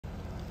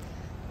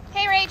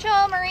Rachel,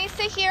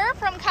 Marisa here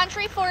from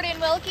Country Ford in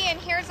Wilkie, and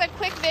here's a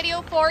quick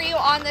video for you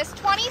on this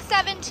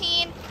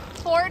 2017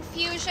 Ford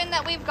Fusion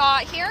that we've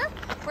got here.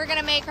 We're going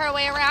to make our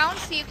way around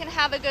so you can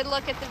have a good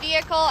look at the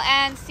vehicle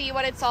and see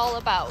what it's all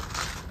about.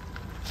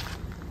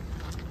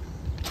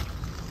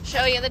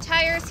 Show you the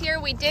tires here.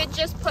 We did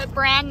just put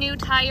brand new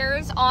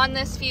tires on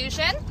this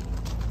Fusion.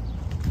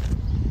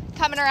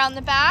 Coming around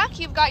the back,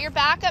 you've got your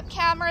backup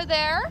camera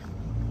there.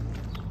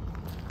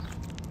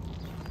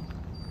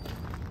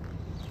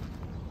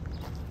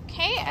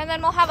 Okay, and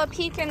then we'll have a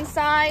peek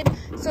inside.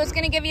 So it's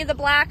going to give you the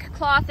black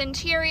cloth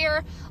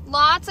interior,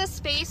 lots of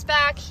space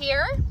back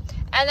here,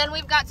 and then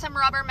we've got some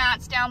rubber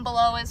mats down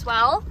below as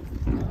well.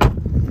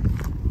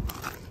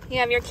 You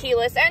have your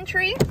keyless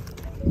entry,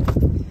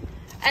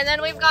 and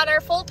then we've got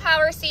our full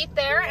power seat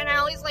there, and I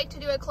always like to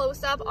do a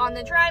close-up on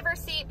the driver's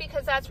seat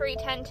because that's where you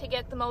tend to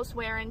get the most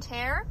wear and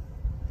tear.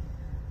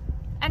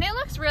 And it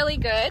looks really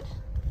good.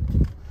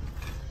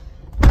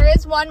 There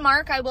is one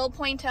mark I will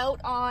point out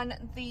on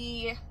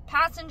the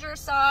passenger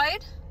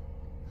side.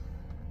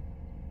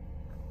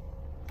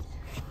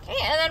 Okay,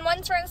 and then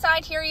once we're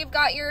inside here, you've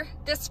got your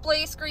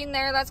display screen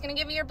there. That's going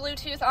to give you your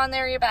Bluetooth on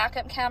there, your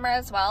backup camera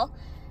as well.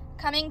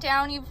 Coming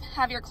down, you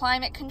have your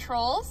climate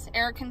controls,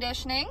 air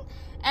conditioning,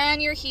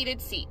 and your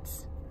heated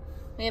seats.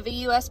 We have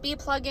a USB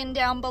plug-in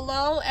down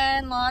below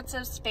and lots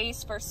of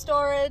space for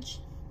storage.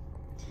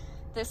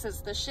 This is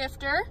the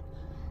shifter.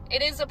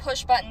 It is a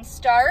push-button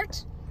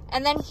start.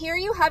 And then here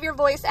you have your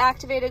voice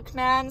activated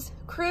commands,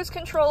 cruise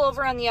control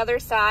over on the other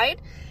side.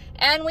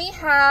 And we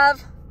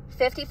have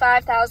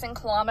 55,000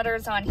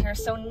 kilometers on here.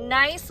 So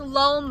nice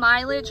low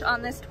mileage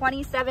on this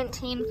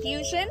 2017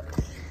 Fusion.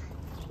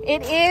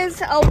 It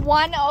is a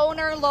one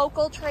owner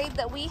local trade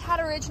that we had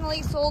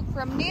originally sold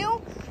from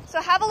new. So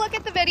have a look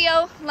at the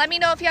video. Let me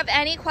know if you have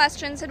any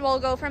questions and we'll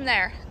go from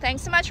there.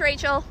 Thanks so much,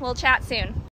 Rachel. We'll chat soon.